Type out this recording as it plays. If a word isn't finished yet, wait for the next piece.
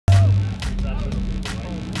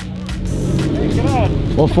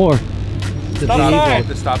What for? Stop sign.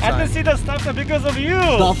 The stop sign. I didn't see the stop sign because of you.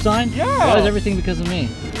 Stop sign? Yeah. Why is everything because of me?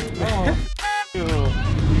 Oh, you.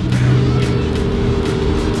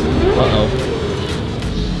 Uh-oh.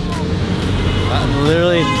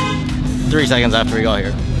 Literally 3 seconds after we got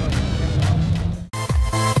here.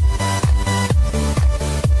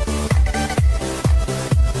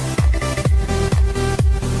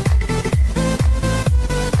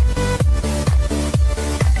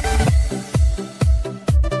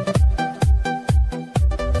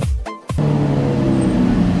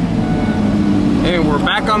 And we're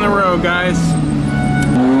back on the road, guys.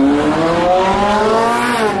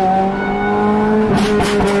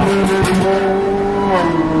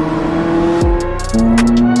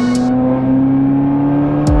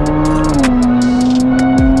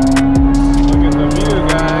 Look at the view,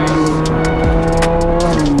 guys.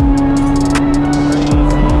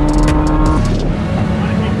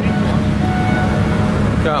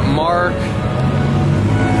 Got Mark,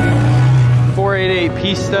 488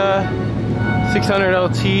 Pista, 600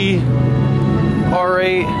 LT,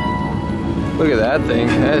 R8. Look at that thing.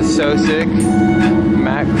 That is so sick.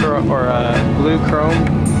 Matte chrome or blue chrome.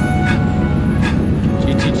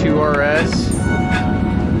 GT3 RS.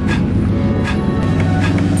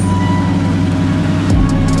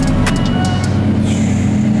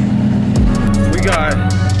 We got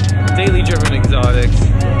Daily Driven Exotics,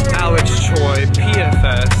 Alex Choi,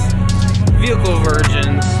 PFS, Vehicle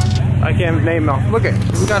Virgins. I can't name them. Look at,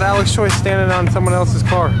 we got Alex Choi standing on someone else's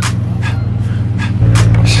car.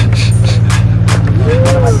 One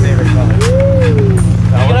of my favorite colors.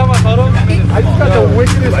 Can you have my photo? I just got the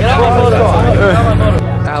wickedest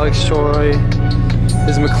Alex Choi,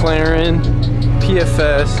 his McLaren,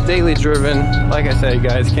 PFS, Daily Driven. Like I said,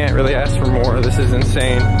 guys, can't really ask for more. This is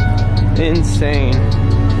insane. Insane.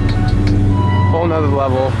 Whole nother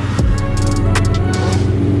level.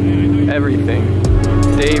 Everything.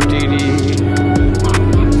 Dave DD.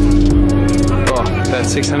 Oh, that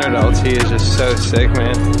 600 LT is just so sick,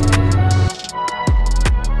 man.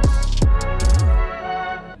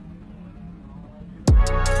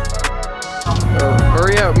 Oh,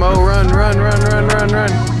 hurry up, Mo. Run, run, run, run, run,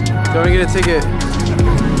 run. Don't get a ticket.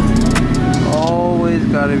 Always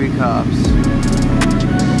gotta be cops.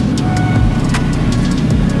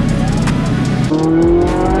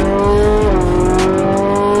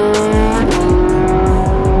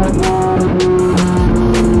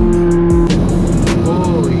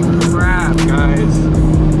 Holy crap, guys.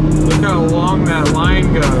 Look how long that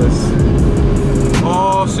line goes.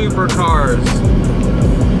 All supercars.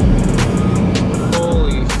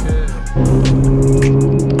 Holy shit.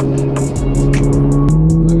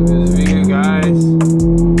 Look at this view, guys.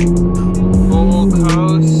 Full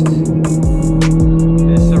coast.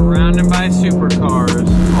 It's surrounded by supercars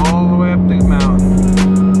all the way up the mountain.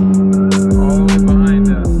 All the way behind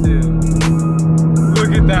us, too.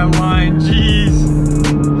 Look at that line, jeez.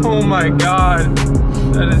 Oh my god.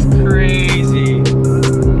 That is crazy.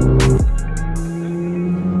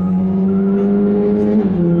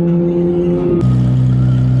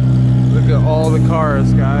 Look at all the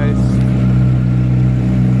cars, guys.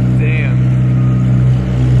 Damn.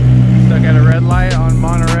 Stuck at a red light on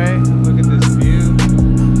Monterey. Look at this view.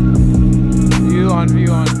 View on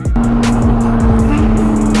view on view.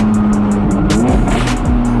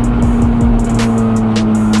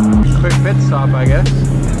 Quick pit stop, I guess.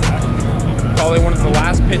 Probably one of the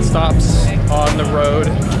last pit stops on the road.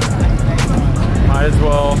 Might as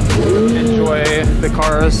well enjoy the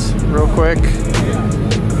cars real quick.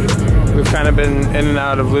 We've kind of been in and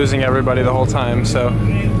out of losing everybody the whole time, so.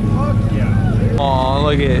 Aw,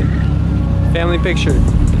 look at it. Family picture.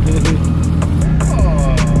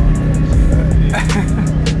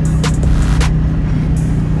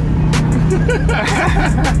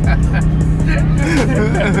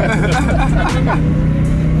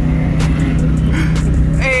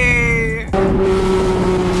 Hey.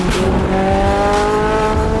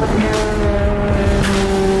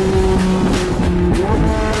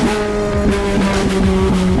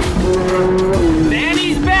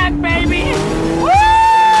 Danny's back, baby! Woo!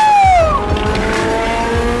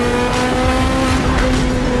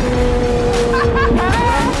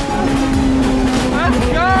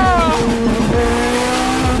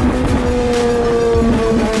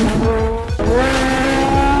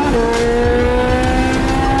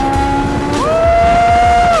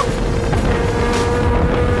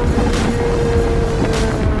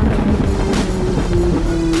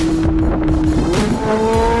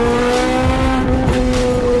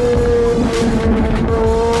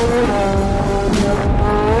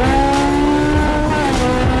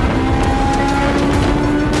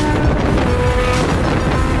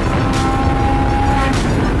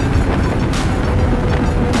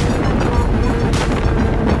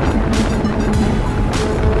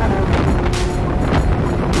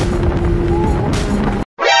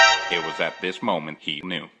 at this moment he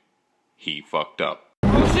knew. He fucked up.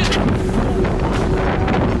 Oh shit!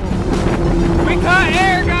 We caught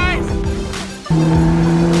air, guys!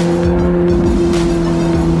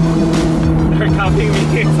 They're copying me.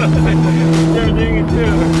 They're doing it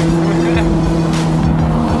too.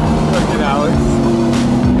 Look at Alex.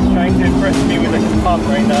 He's trying to impress me with his pop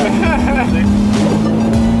right now.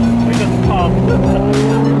 Look at the pop.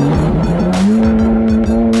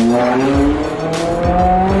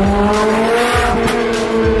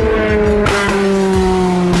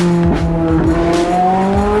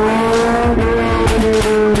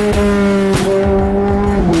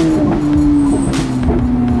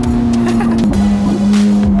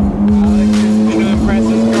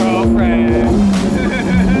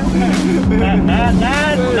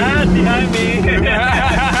 Not behind me.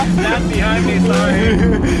 Not behind me, sorry.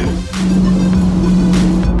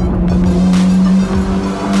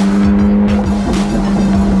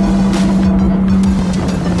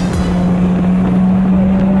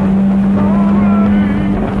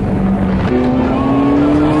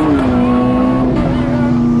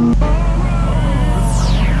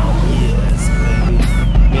 Yes, baby.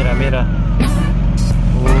 Mira, mira.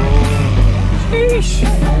 Sheesh!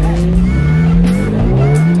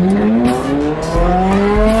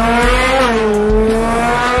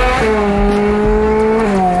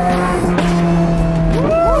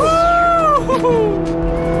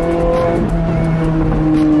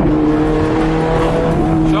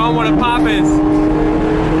 Show 'em what a pop is.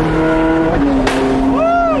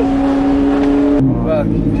 Look,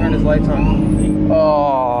 he turned his lights on.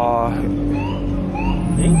 Oh.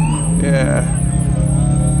 Yeah.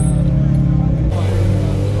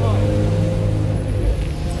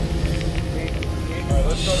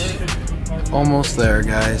 Almost there,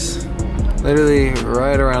 guys. Literally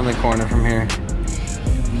right around the corner from here.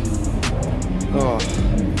 Oh.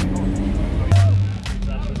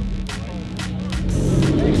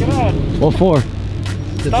 What for?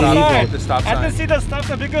 Stop sign. The stop I sign. didn't see the stop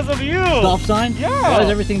sign because of you. Stop sign? Yeah. Why is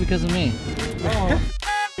everything because of me? Oh,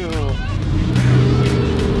 you.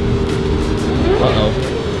 Uh-oh.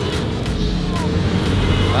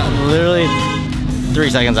 Literally 3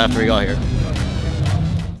 seconds after we got here.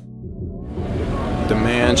 The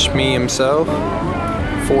man Shmee himself,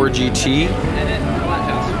 4 GT.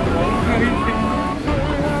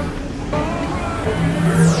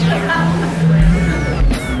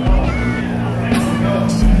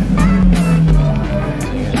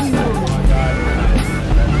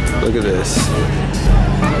 Look at this.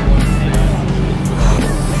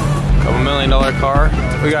 $2 million car.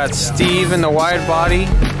 We got Steve in the wide body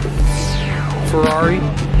Ferrari.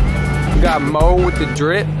 We got Mo with the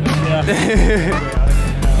drip. Yeah.